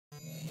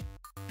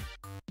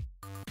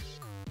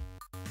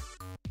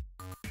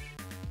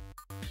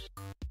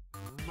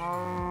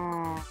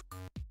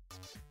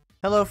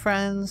Hello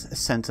friends,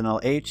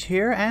 SentinalhMC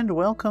here, and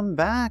welcome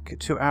back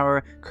to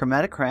our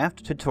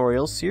ChromatiCraft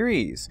tutorial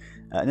series.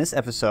 In this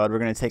episode, we're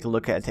going to take a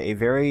look at a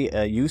very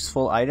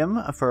useful item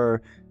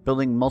for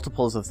building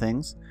multiples of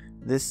things.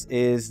 This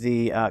is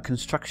the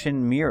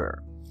construction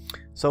mirror.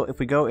 So if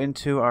we go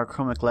into our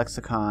Chromic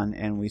Lexicon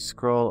and we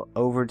scroll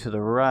over to the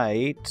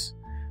right,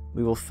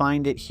 we will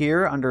find it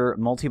here under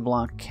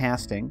multi-block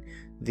casting,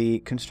 the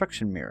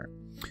construction mirror.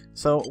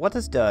 So what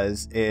this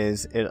does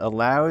is it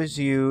allows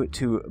you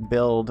to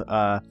build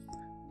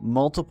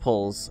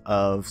multiples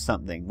of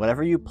something.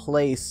 Whatever you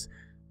place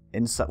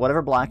in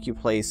whatever block you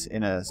place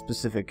in a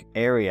specific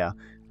area,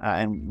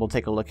 and we'll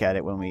take a look at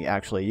it when we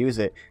actually use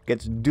it,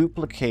 gets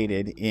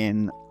duplicated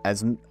in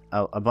as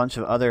a bunch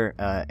of other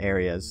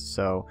areas.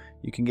 So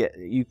you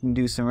can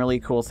do some really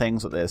cool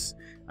things with this.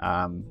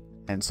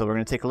 And so we're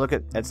going to take a look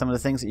at some of the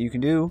things that you can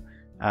do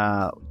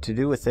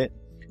with it.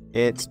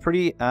 It's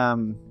pretty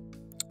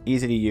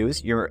easy to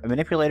use. Your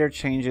manipulator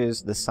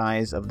changes the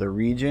size of the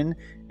region,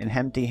 and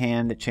empty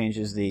hand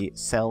changes the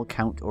cell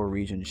count or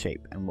region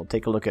shape. And we'll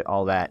take a look at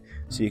all that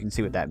so you can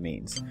see what that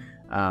means.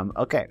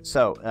 Okay,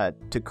 so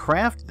to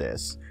craft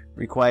this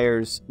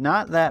requires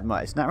not that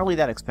much, not really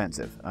that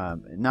expensive,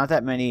 not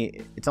that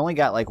many. It's only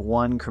got like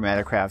one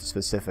ChromatiCraft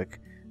specific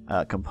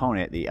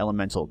component, the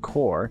elemental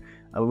core,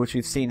 which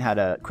we've seen how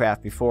to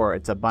craft before.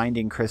 It's a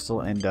binding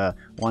crystal and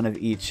one of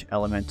each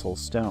elemental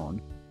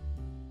stone.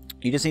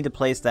 You just need to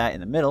place that in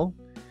the middle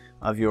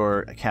of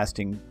your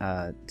casting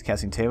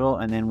table,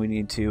 and then we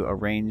need to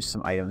arrange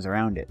some items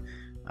around it.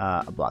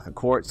 A block of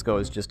quartz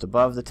goes just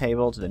above the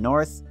table to the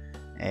north.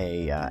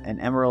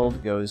 An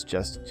emerald goes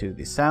just to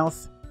the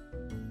south.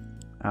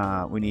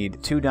 We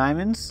need 2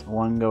 diamonds.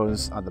 One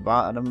goes on the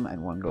bottom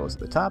and one goes at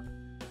the top.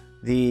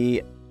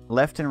 The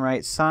left and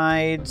right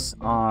sides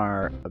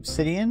are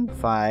obsidian,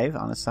 5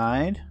 on the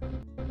side.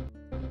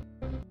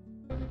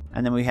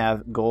 And then we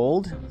have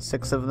gold,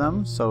 6 of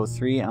them, so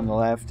 3 on the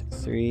left,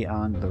 3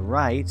 on the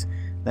right.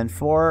 Then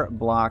 4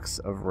 blocks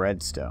of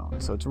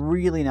redstone. So it's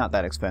really not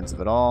that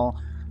expensive at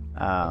all.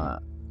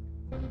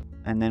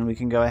 And then we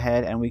can go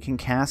ahead and we can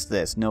cast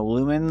this. No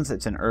lumens.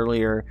 It's an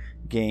earlier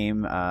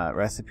game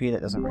recipe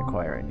that doesn't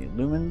require any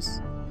lumens.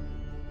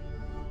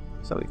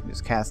 So we can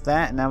just cast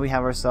that, and now we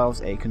have ourselves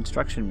a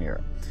construction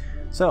mirror.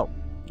 So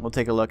we'll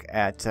take a look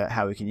at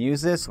how we can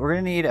use this. We're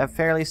going to need a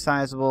fairly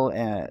sizable,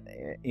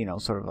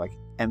 sort of like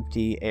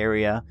empty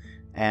area,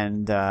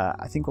 and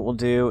I think what we'll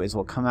do is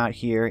we'll come out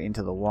here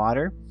into the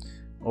water,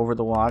 over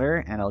the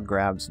water, and I'll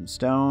grab some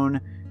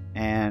stone,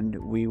 and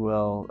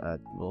we'll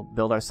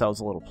build ourselves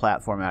a little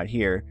platform out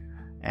here,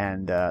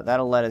 and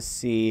that'll let us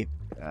see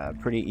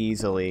pretty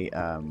easily.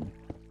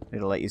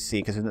 It'll let you see,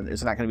 because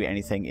there's not going to be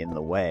anything in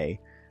the way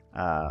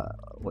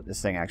what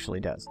this thing actually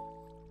does.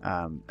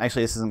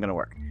 Actually, this isn't going to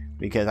work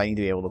because I need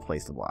to be able to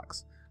place the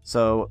blocks.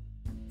 So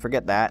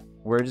forget that.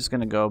 We're just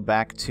going to go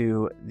back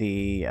to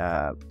the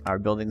our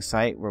building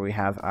site where we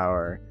have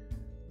our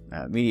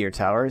meteor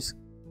towers,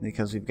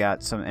 because we've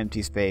got some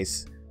empty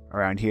space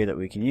around here that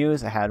we can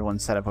use. I had one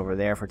set up over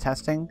there for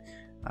testing.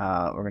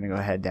 We're going to go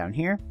ahead down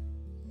here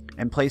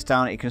and place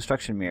down a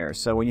construction mirror.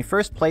 So when you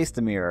first place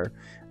the mirror,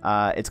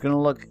 it's going to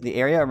look, the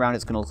area around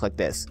it's going to look like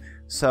this.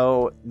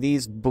 So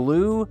these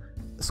blue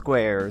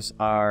squares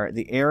are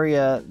the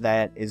area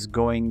that is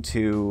going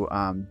to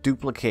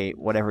duplicate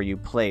whatever you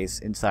place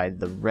inside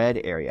the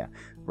red area.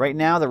 Right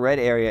now the red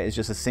area is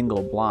just a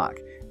single block.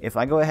 If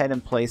I go ahead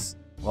and place,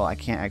 well, I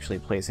can't actually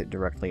place it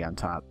directly on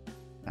top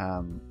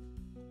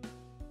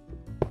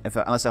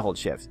unless I hold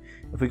shift.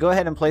 If we go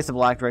ahead and place the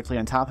block directly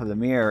on top of the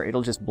mirror,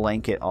 it'll just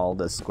blanket all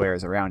the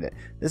squares around it.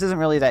 This isn't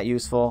really that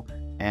useful,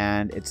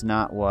 and it's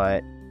not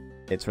what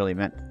it's really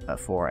meant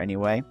for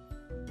anyway.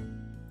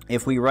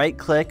 If we right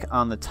click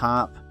on the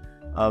top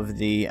of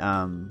the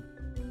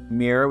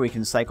mirror, we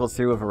can cycle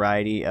through a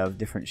variety of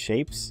different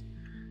shapes.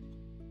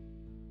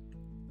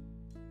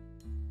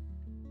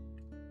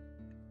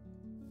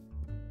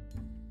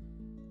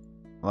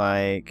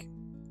 Like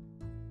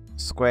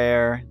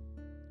square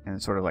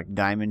and sort of like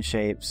diamond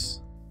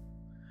shapes,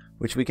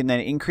 which we can then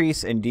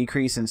increase and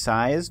decrease in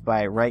size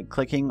by right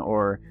clicking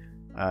or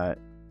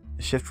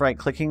shift right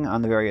clicking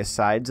on the various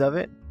sides of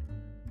it.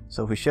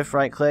 So if we shift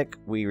right click,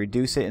 we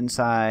reduce it in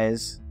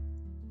size.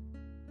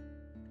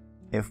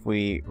 If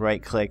we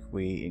right click,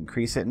 we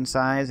increase it in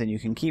size, and you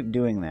can keep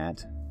doing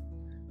that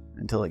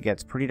until it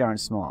gets pretty darn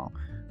small.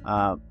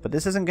 But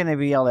this isn't going to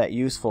be all that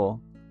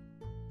useful.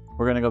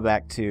 We're going to go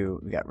back to,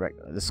 we got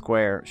the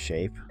square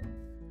shape,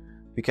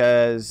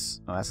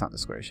 because, oh, that's not the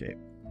square shape.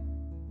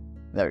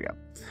 There we go.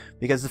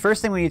 Because the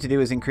first thing we need to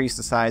do is increase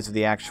the size of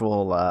the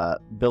actual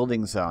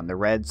building zone, the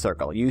red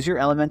circle. Use your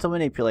elemental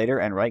manipulator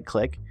and right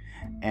click,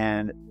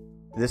 and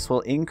this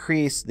will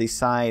increase the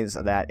size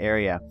of that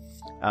area.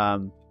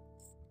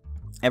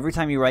 Every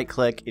time you right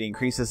click, it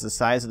increases the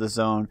size of the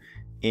zone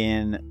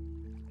in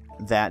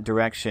that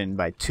direction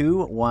by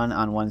 2, 1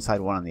 on one side,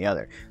 1 on the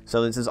other.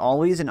 So this is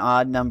always an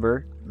odd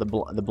number. The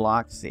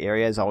blocks, the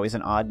area is always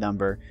an odd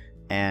number,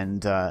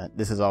 and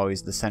this is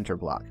always the center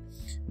block.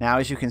 Now,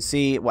 as you can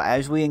see,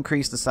 as we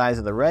increase the size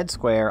of the red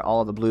square,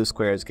 all of the blue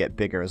squares get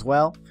bigger as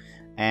well.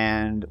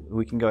 And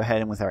we can go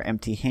ahead and with our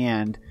empty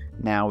hand,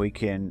 now we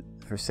can,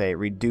 for say,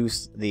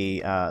 reduce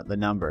the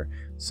number.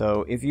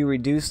 So if you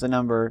reduce the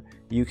number,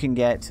 you can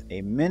get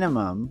a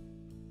minimum,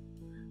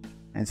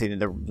 and see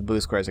the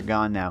blue squares are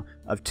gone now,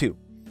 of 2.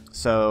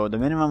 So the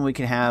minimum we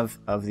can have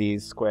of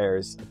these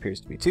squares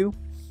appears to be 2.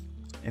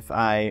 If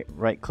I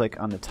right-click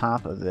on the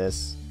top of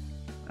this,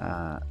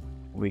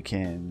 we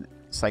can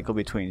cycle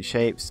between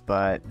shapes,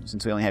 but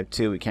since we only have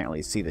 2, we can't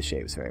really see the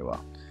shapes very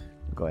well.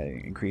 We'll go ahead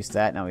and increase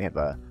that. Now we have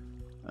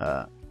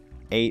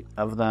 8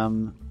 of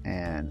them,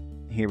 and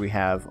here we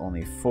have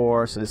only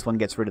 4. So this one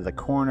gets rid of the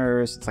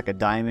corners. It's like a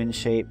diamond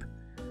shape,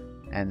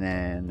 and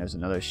then there's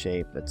another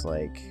shape that's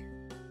like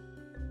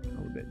a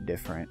little bit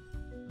different.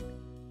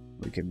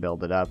 We can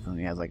build it up, and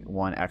we have like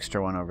one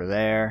extra one over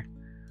there.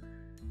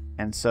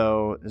 And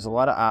so there's a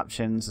lot of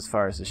options as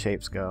far as the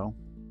shapes go.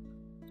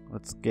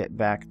 Let's get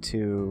back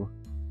to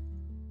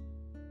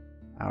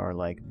our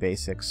like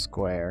basic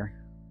square.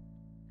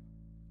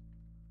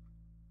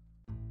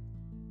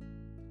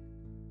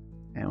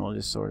 And we'll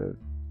just sort of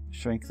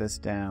shrink this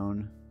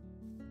down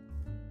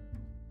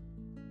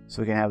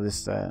so we can have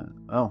this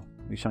oh,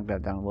 we shrunk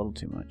that down a little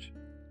too much.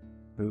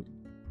 Boop.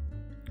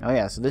 Oh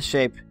yeah, so this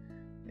shape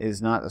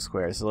is not a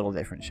square, it's a little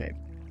different shape.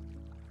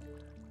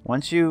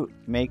 Once you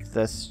make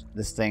this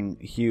thing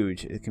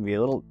huge, it can be a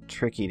little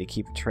tricky to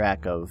keep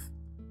track of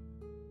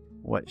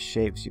what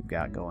shapes you've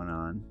got going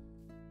on.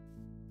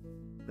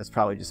 That's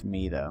probably just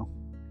me though,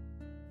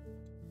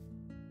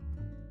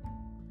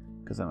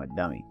 because I'm a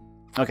dummy.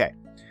 Okay,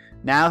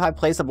 now if I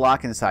place a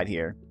block inside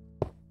here,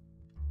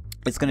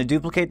 it's going to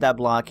duplicate that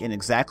block in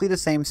exactly the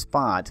same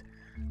spot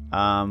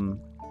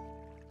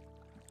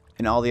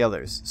in all the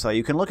others. So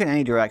you can look in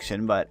any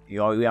direction, but we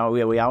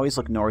always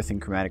look north in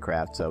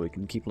ChromatiCraft, so we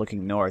can keep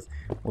looking north.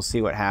 We'll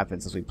see what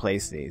happens as we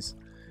place these.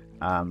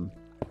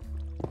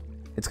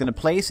 It's going to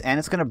place and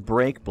it's going to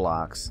break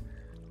blocks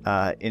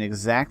in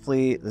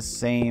exactly the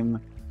same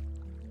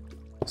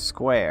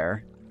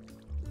square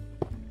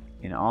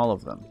in all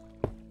of them,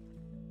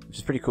 which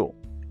is pretty cool.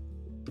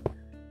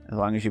 As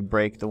long as you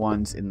break the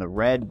ones in the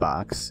red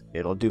box,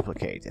 it'll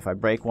duplicate. If I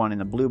break one in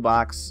the blue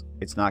box,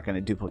 it's not going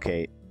to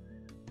duplicate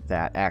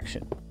that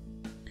action.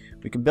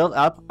 We can build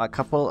up a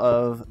couple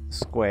of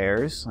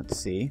squares. Let's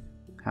see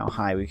how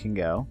high we can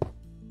go.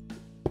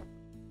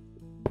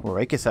 Well,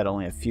 Rake said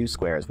only a few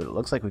squares, but it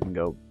looks like we can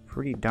go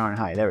pretty darn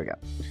high. There we go.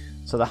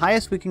 So the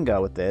highest we can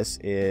go with this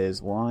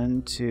is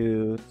 1,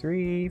 2,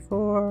 3,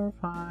 4,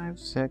 5,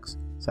 6,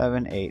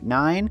 7, 8,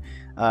 9,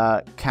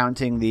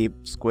 counting the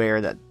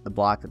square that the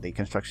block that the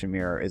construction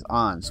mirror is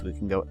on. So we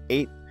can go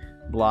 8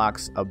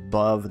 blocks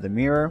above the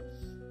mirror.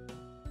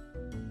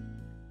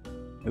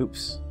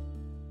 Oops.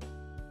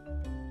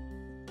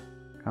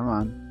 Come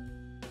on.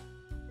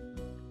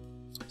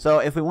 So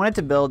if we wanted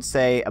to build,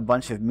 say, a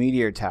bunch of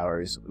meteor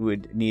towers, we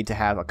would need to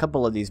have a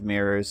couple of these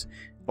mirrors,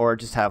 or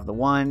just have the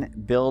one,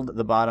 build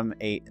the bottom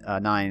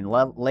 9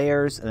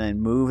 layers, and then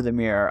move the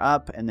mirror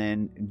up, and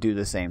then do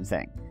the same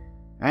thing.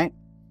 Right?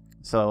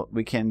 So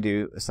we can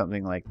do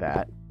something like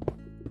that.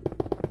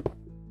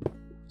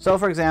 So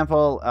for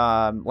example,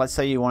 let's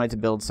say you wanted to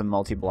build some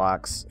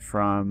multi-blocks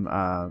from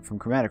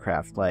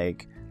ChromatiCraft,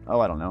 like, oh,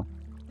 I don't know.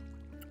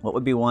 What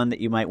would be one that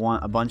you might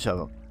want a bunch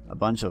of?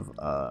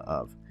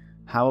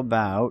 How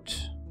about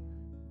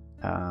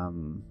how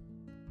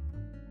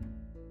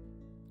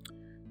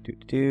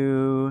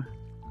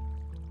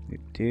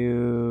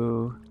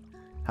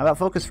about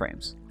focus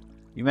frames?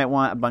 You might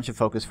want a bunch of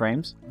focus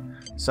frames.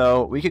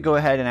 So we could go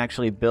ahead and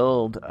actually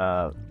build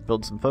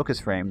some focus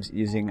frames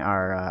using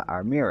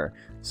our mirror.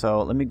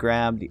 So let me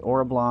grab the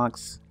aura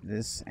blocks,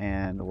 this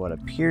and what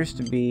appears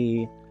to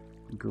be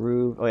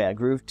groove. Oh yeah,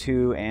 groove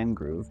 2 and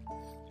groove.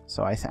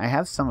 So I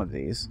have some of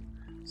these.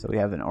 So we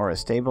have an aura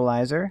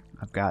stabilizer.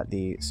 I've got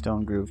the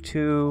stone groove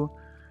 2.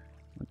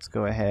 Let's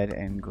go ahead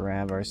and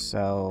grab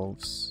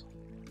ourselves.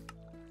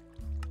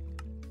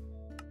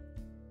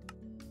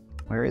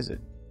 Where is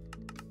it?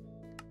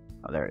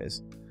 Oh, there it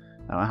is.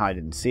 I don't know how I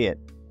didn't see it.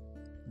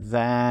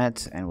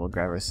 That, and we'll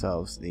grab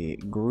ourselves the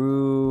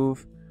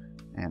groove,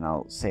 and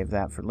I'll save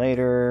that for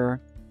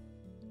later.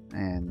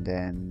 And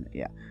then,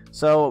 yeah.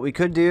 So what we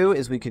could do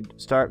is we could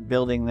start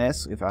building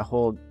this. If I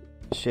hold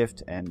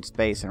Shift and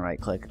space and right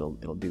click,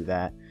 it'll do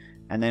that.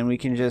 And then we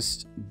can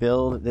just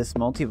build this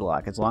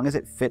multi-block as long as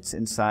it fits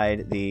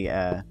inside the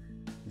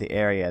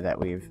area that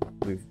we've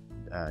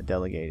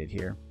delegated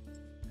here,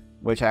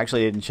 which I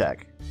actually didn't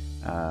check.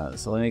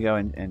 So let me go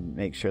and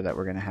make sure that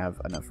we're going to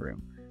have enough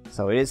room.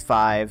 So it is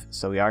 5,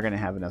 so we are going to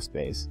have enough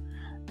space.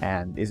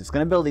 And it's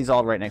going to build these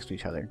all right next to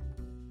each other,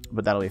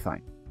 but that'll be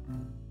fine.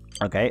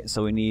 Okay,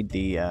 so we need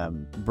the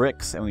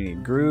bricks and we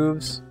need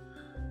grooves.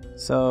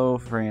 So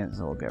for instance,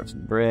 we'll grab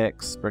some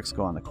bricks. Bricks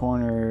go on the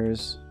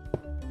corners.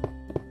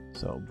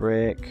 So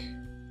brick,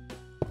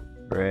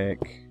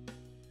 brick.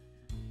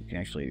 You can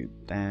actually do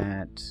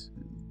that.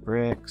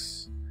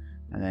 Bricks.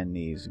 And then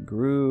these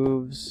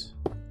grooves.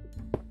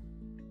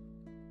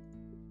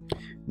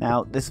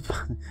 Now, this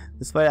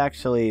might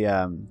actually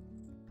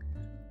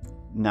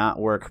not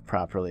work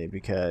properly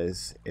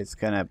because it's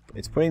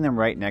putting them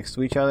right next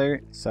to each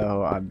other.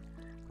 So I'm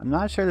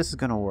not sure this is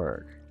gonna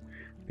work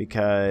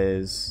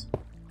because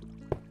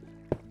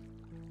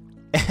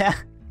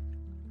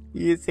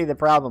you see the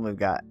problem we've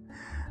got.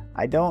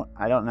 I don't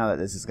know that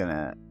this is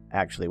gonna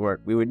actually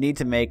work. We would need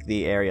to make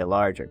the area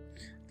larger.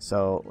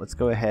 So let's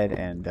go ahead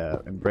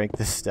and break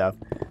this stuff,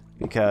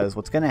 because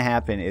what's going to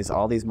happen is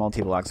all these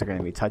multi-blocks are going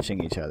to be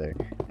touching each other,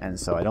 and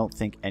so I don't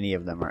think any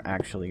of them are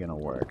actually going to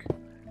work.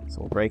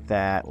 So we'll break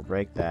that,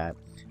 and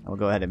we'll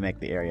go ahead and make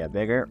the area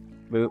bigger.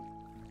 Boop.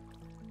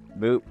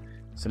 Boop.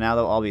 So now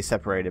they'll all be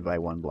separated by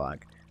one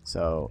block.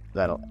 So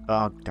that'll...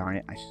 Oh, darn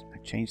it. I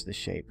changed the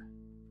shape.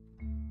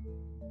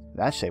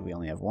 That shape, we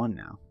only have one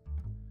now.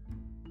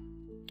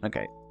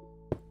 Okay.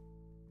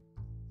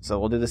 So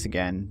we'll do this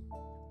again.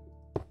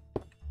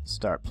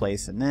 Start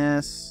placing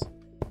this.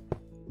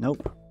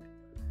 Nope.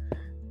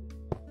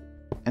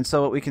 And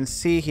so what we can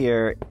see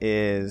here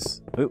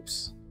is,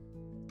 oops,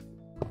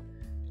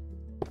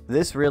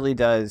 this really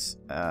does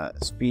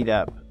speed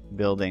up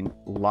building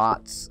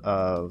lots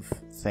of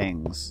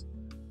things.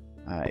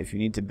 If you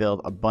need to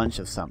build a bunch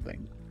of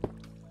something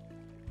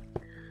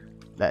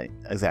that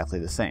exactly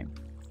the same.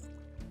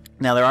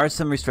 Now there are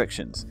some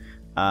restrictions.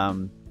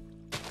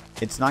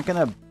 It's not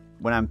gonna,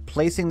 when I'm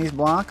placing these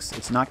blocks,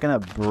 it's not gonna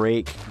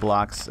break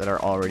blocks that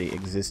are already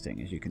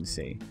existing, as you can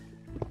see.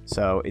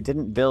 So it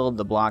didn't build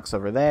the blocks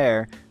over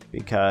there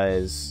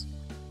because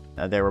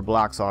there were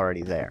blocks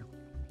already there,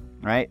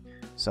 right?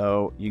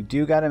 So you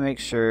do got to make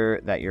sure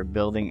that your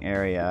building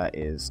area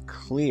is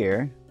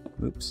clear.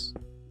 Oops.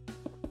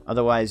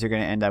 Otherwise, you're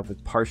going to end up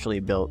with partially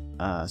built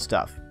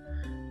stuff.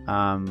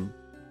 Now,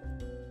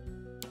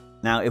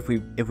 if we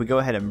go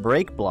ahead and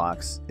break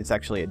blocks, it's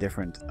actually a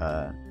different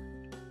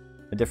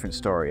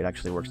story. It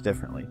actually works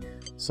differently.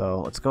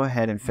 So let's go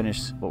ahead and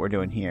finish what we're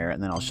doing here,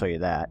 and then I'll show you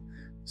that.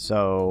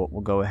 So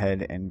we'll go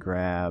ahead and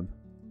grab,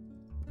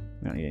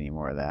 we don't need any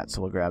more of that,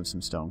 so we'll grab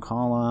some stone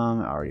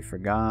column. I already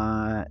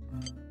forgot.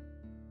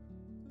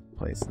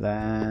 Place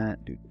that.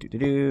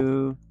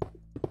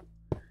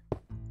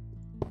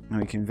 And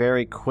we can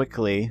very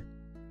quickly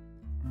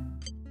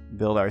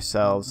build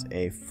ourselves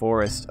a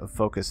forest of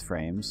focus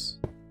frames.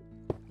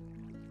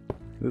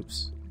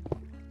 Oops.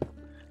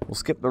 We'll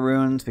skip the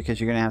runes because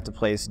you're going to have to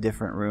place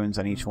different runes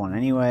on each one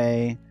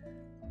anyway.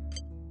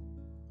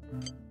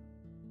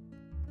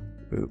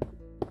 Boop.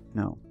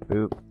 No.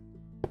 Boop.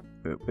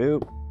 Boop,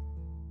 boop.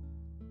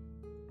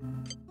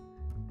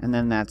 And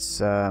then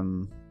that's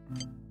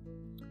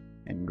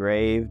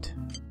engraved.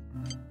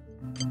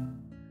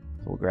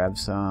 We'll grab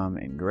some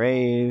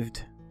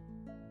engraved.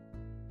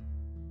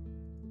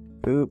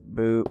 Boop,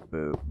 boop,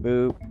 boop,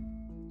 boop.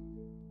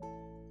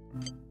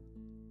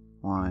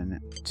 1,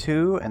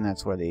 2, and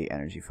that's where the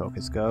energy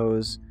focus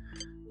goes.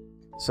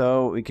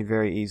 So we could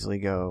very easily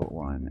go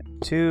 1,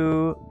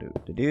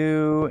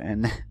 2,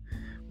 and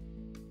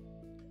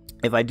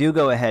if I do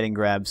go ahead and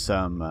grab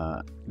some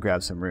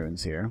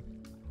runes here.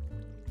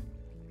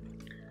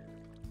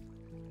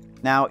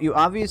 Now, you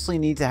obviously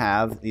need to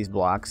have these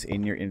blocks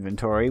in your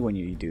inventory when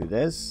you do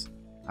this,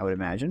 I would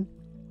imagine.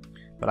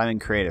 But I'm in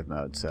creative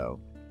mode, so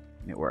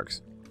it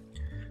works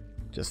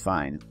just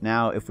fine.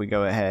 Now, if we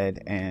go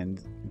ahead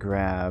and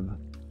grab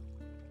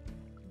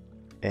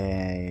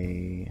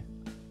a...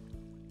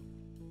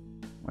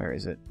 where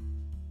is it?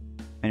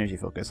 Energy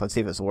focus. Let's see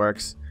if this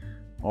works,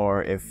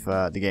 or if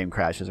the game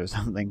crashes or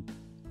something.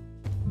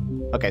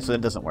 Okay, so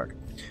it doesn't work.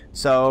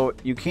 So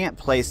you can't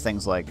place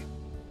things like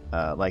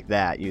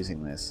that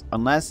using this,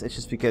 unless it's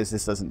just because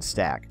this doesn't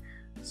stack.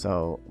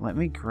 So let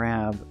me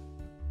grab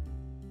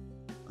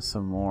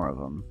some more of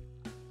them.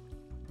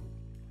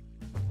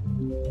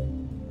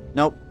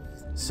 Nope.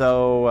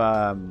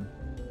 So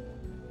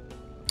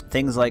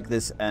things like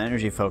this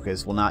energy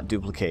focus will not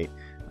duplicate.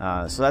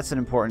 So that's an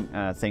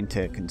important thing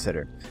to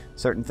consider.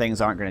 Certain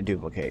things aren't going to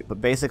duplicate,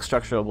 but basic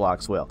structural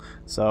blocks will.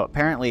 So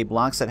apparently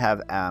blocks that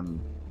have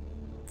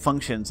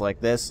functions like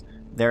this,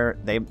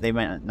 they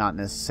might not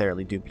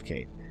necessarily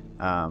duplicate.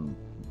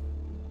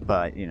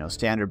 But, you know,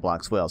 standard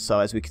blocks will. So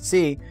as we can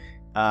see,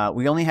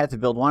 we only had to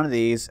build one of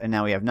these, and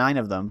now we have 9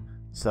 of them.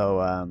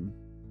 So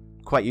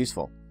quite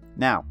useful.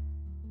 Now,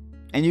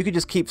 and you could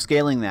just keep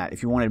scaling that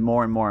if you wanted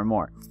more and more and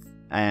more.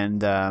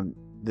 And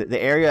the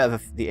area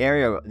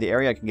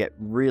can get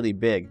really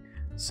big.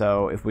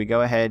 So if we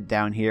go ahead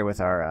down here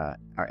with our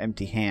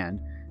empty hand,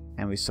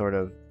 and we sort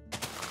of,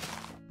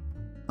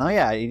 oh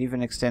yeah, it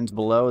even extends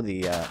below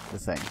the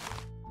thing.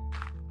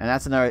 And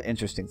that's another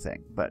interesting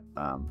thing. But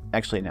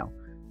actually no,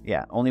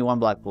 yeah, only 1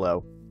 block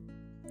below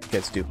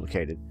gets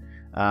duplicated.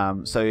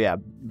 So yeah,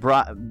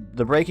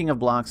 the breaking of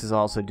blocks is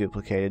also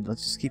duplicated.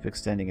 Let's just keep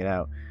extending it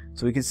out.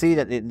 So we can see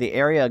that the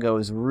area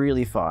goes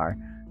really far,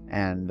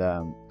 and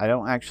I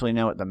don't actually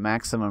know what the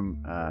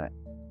maximum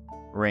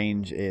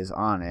range is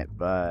on it,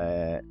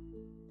 but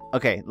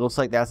okay, looks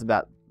like that's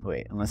about,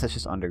 wait, unless that's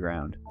just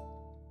underground.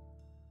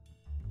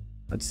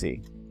 Let's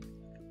see.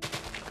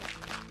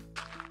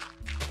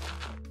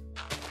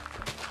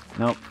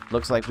 Nope.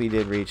 Looks like we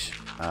did reach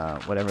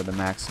whatever the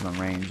maximum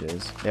range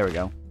is. There we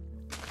go.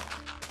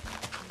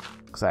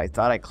 Because I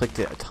thought I clicked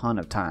it a ton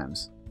of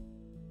times.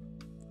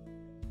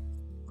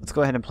 Let's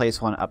go ahead and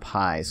place one up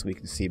high so we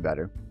can see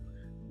better.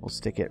 We'll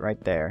stick it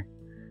right there.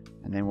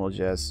 And then we'll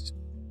just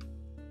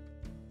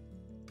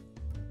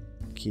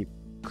keep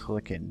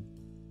clicking.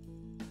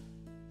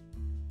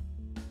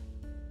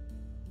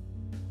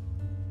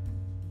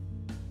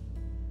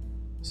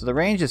 So the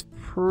range is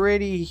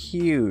pretty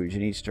huge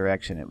in each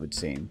direction, it would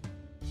seem.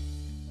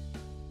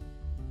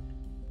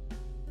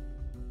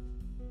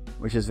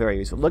 Which is very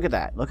useful. Look at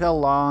that. Look how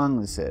long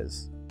this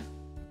is.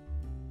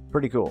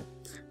 Pretty cool.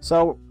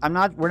 So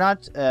we're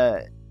not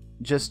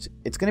just,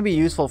 it's going to be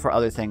useful for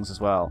other things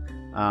as well.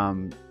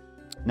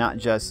 Not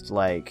just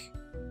like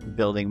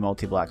building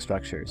multi-block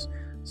structures.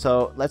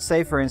 So let's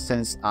say, for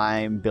instance,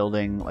 I'm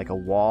building like a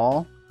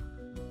wall.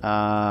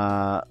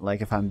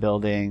 Like if I'm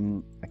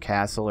building a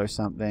castle or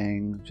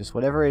something, just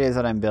whatever it is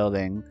that I'm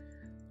building,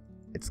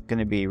 it's going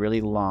to be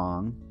really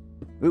long.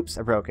 Oops,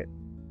 I broke it.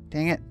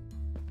 Dang it.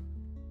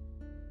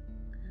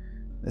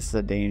 This is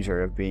the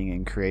danger of being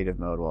in creative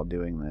mode while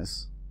doing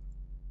this.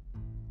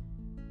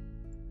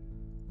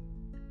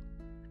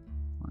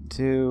 1,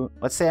 2.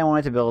 Let's say I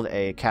wanted to build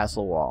a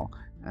castle wall,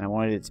 and I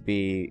wanted it to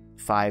be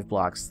 5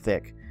 blocks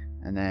thick,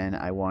 and then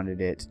I wanted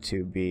it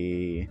to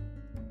be,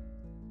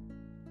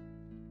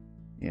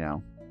 you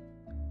know,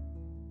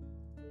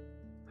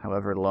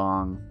 however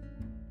long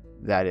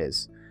that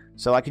is.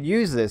 So I could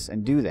use this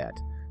and do that.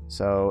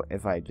 So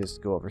if I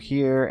just go over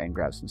here and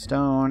grab some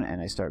stone and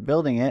I start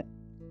building it,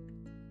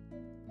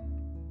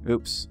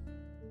 oops,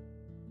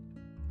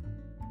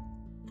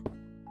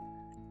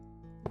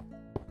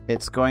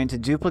 it's going to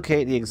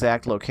duplicate the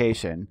exact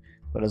location,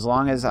 but as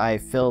long as I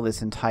fill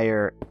this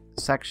entire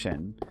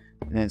section,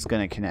 then it's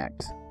going to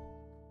connect.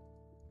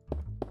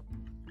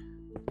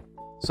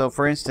 So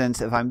for instance,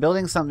 if I'm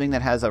building something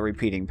that has a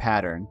repeating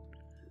pattern,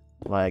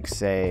 like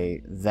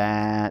say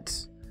that,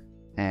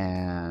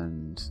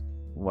 and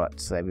what,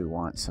 say we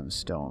want some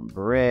stone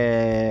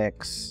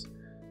bricks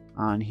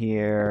on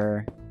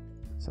here,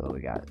 so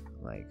we got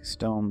like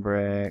stone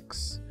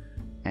bricks,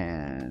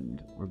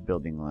 and we're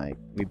building like,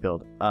 we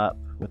build up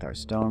with our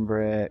stone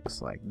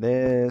bricks like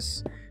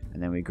this,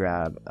 and then we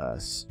grab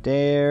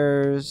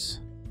stairs,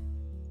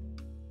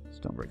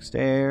 stone brick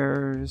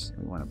stairs,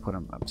 we want to put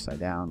them upside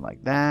down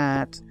like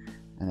that,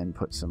 and then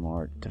put some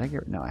more, did I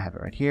get, no, I have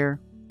it right here,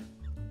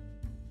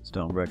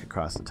 stone brick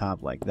across the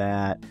top like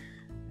that,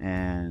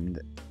 and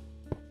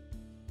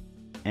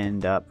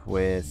end up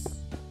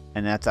with,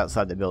 and that's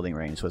outside the building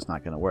range, so it's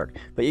not going to work,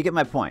 but you get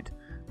my point.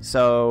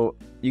 So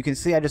you can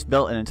see I just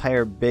built an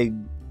entire big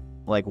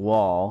like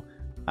wall,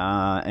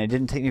 and it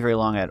didn't take me very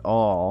long at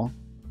all,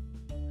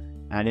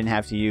 and I didn't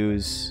have to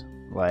use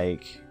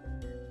like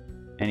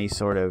any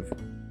sort of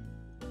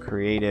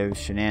creative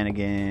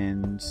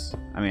shenanigans.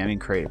 I mean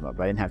creative mode,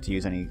 but I didn't have to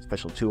use any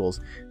special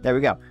tools. There we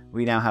go.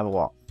 We now have a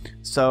wall.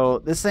 So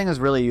this thing is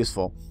really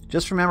useful.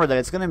 Just remember that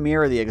it's going to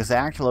mirror the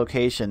exact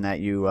location that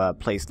you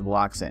place the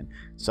blocks in.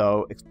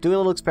 So do a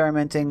little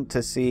experimenting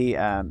to see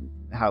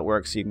how it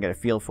works so you can get a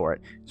feel for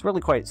it. It's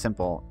really quite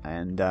simple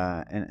and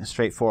a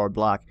straightforward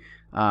block.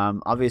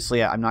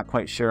 Obviously, I'm not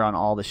quite sure on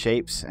all the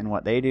shapes and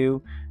what they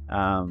do.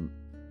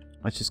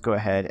 Let's just go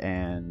ahead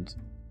and,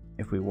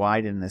 if we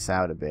widen this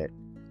out a bit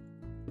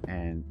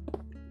and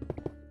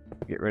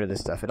get rid of this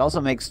stuff. It also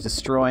makes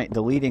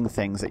deleting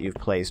things that you've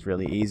placed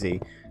really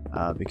easy,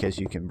 because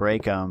you can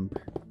break them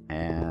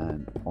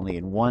and only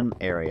in one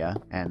area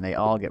and they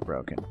all get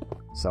broken.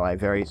 So I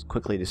very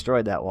quickly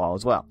destroyed that wall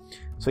as well.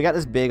 So we got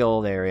this big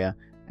old area,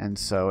 and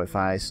so if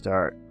I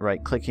start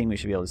right clicking, we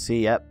should be able to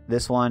see, yep,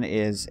 this one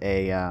is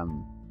a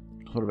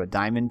sort of a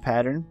diamond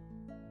pattern.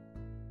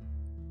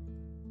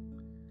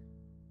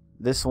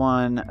 This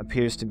one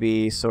appears to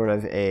be sort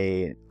of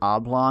a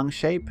oblong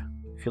shape,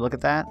 if you look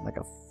at that, like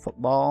a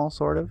football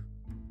sort of.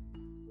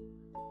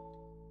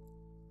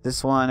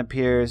 This one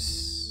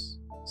appears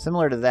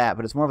similar to that,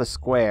 but it's more of a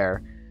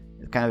square.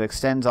 It kind of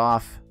extends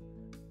off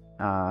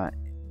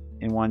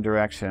in one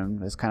direction.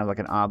 It's kind of like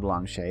an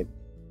oblong shape.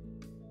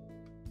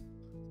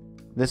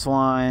 This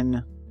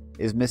one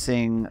is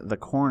missing the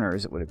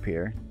corners, it would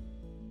appear.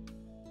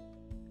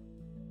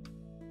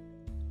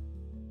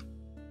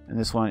 And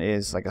this one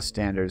is like a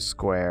standard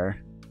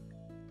square.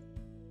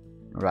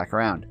 We're back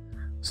around.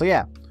 So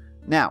yeah,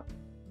 now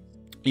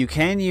you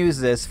can use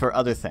this for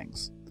other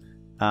things.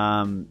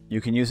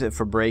 You can use it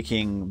for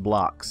breaking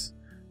blocks.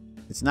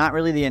 It's not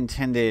really the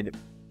intended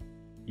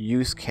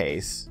use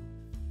case,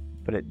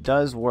 but it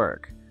does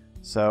work.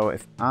 So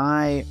if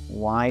I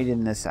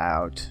widen this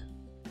out,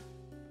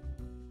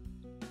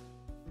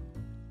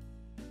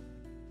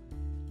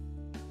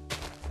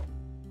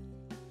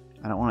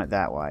 I don't want it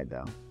that wide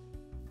though.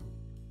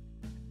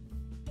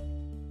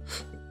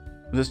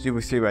 Just do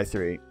 3 by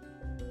 3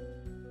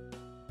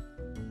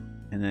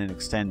 and then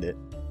extend it.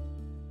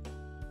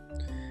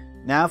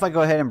 Now if I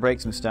go ahead and break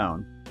some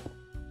stone,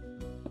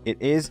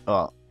 it is,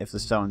 well, if the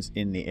stone's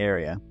in the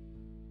area,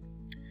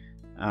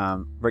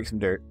 break some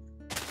dirt,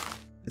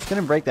 it's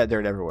going to break that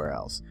dirt everywhere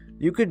else.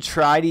 You could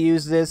try to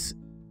use this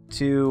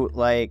to,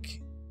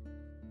 like,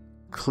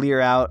 clear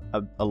out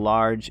a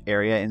large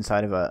area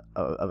inside of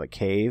a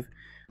cave,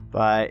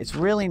 but it's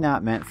really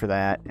not meant for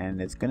that,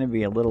 and it's going to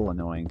be a little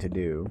annoying to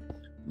do.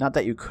 Not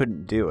that you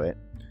couldn't do it.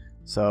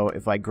 So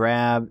if I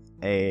grab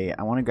I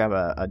want to grab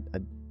a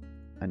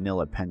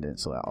Nilla pendant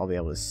so I'll be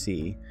able to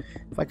see.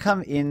 If I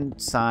come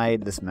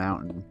inside this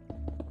mountain,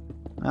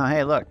 oh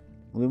hey look,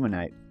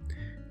 Luminite,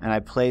 and I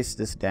place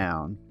this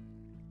down,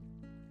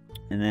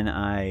 and then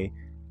I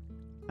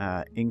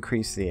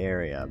increase the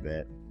area a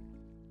bit.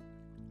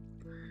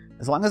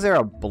 As long as there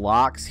are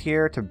blocks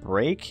here to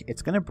break,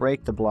 it's going to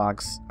break the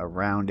blocks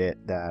around it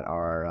that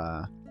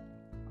are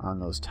on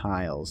those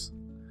tiles.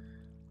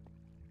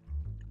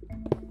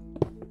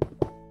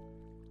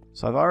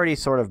 So I've already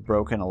sort of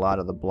broken a lot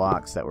of the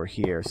blocks that were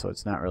here, so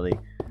it's not really...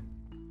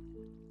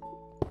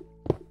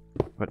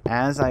 But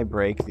as I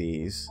break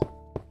these,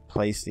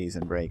 place these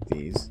and break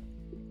these,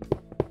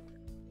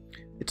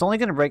 it's only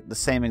going to break the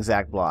same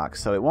exact block,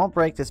 so it won't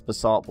break this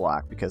basalt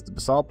block because the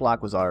basalt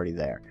block was already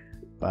there.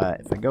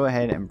 But if I go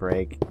ahead and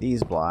break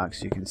these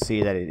blocks, you can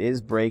see that it is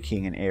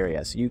breaking an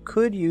area. So you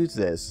could use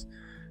this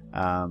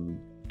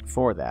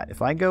for that.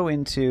 If I go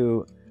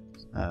into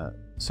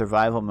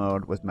survival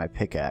mode with my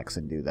pickaxe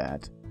and do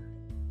that,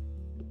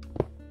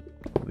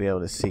 we'll be able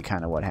to see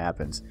kind of what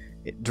happens.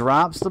 It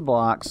drops the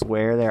blocks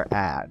where they're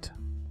at,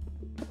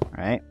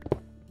 right?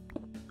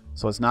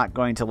 So it's not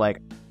going to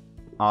like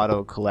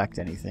auto collect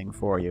anything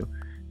for you.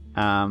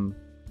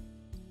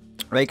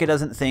 Reika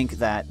doesn't think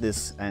that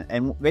this,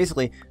 and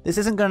basically this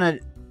isn't going to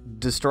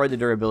destroy the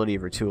durability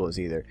of your tools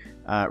either.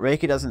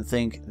 Reika doesn't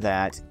think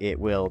that it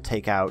will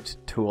take out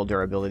tool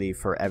durability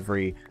for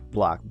every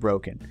block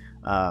broken,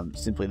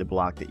 simply the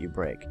block that you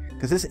break,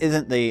 because this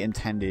isn't the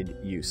intended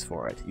use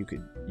for it. You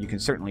can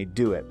certainly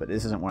do it, but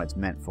this isn't what it's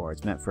meant for.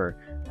 It's meant for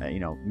you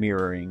know,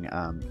 mirroring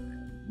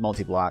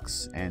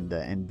multi-blocks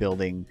and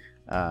building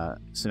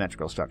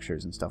symmetrical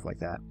structures and stuff like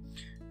that.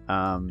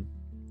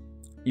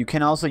 You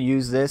can also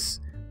use this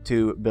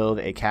to build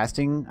a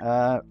casting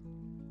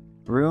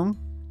room,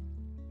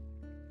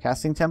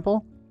 casting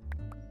temple,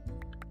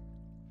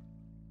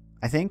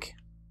 I think.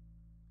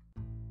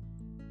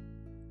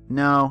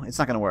 No, it's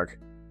not going to work.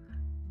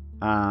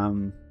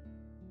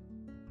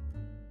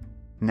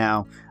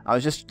 Now, I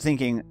was just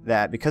thinking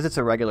that because it's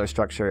a regular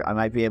structure, I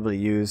might be able to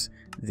use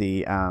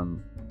the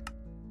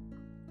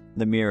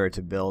mirror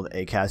to build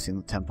a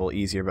casting temple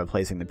easier by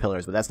placing the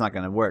pillars, but that's not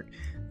going to work,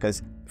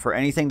 because for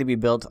anything to be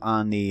built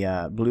on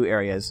the blue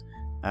areas,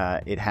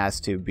 it has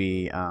to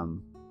be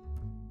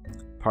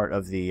part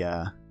of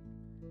the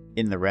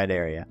in the red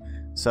area.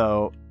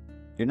 So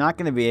you're not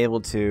going to be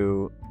able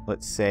to,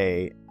 let's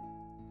say,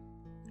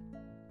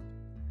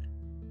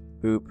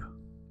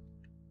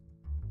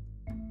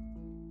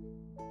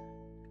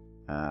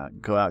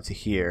 go out to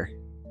here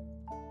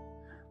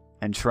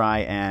and try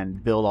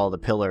and build all the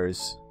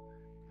pillars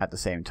at the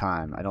same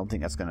time. I don't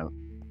think that's going to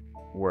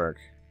work.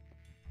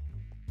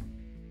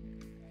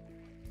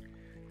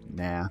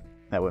 Nah,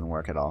 that wouldn't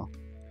work at all.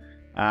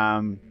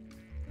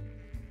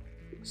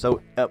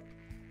 So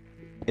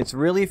it's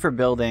really for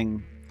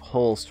building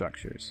whole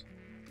structures.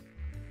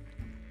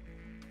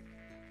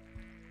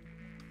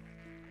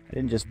 I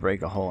didn't just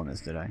break a hole in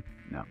this, did I?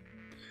 No.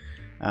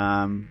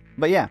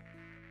 But yeah.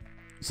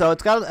 So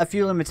it's got a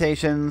few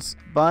limitations,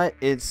 but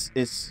it's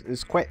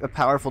quite a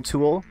powerful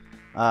tool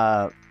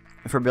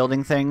for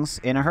building things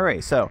in a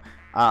hurry. So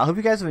I hope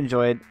you guys have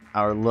enjoyed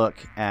our look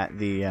at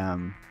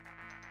the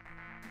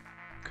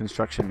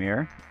construction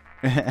mirror.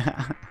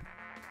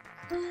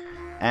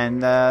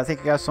 And thank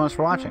you guys so much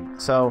for watching.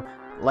 So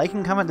like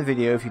and comment the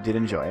video if you did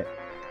enjoy it,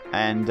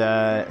 and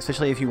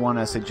especially if you want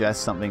to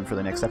suggest something for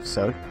the next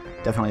episode,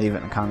 definitely leave it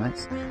in the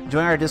comments.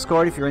 Join our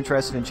Discord if you're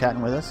interested in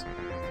chatting with us.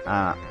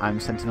 I'm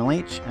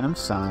SentinalH, and I'm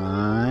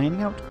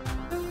signing out.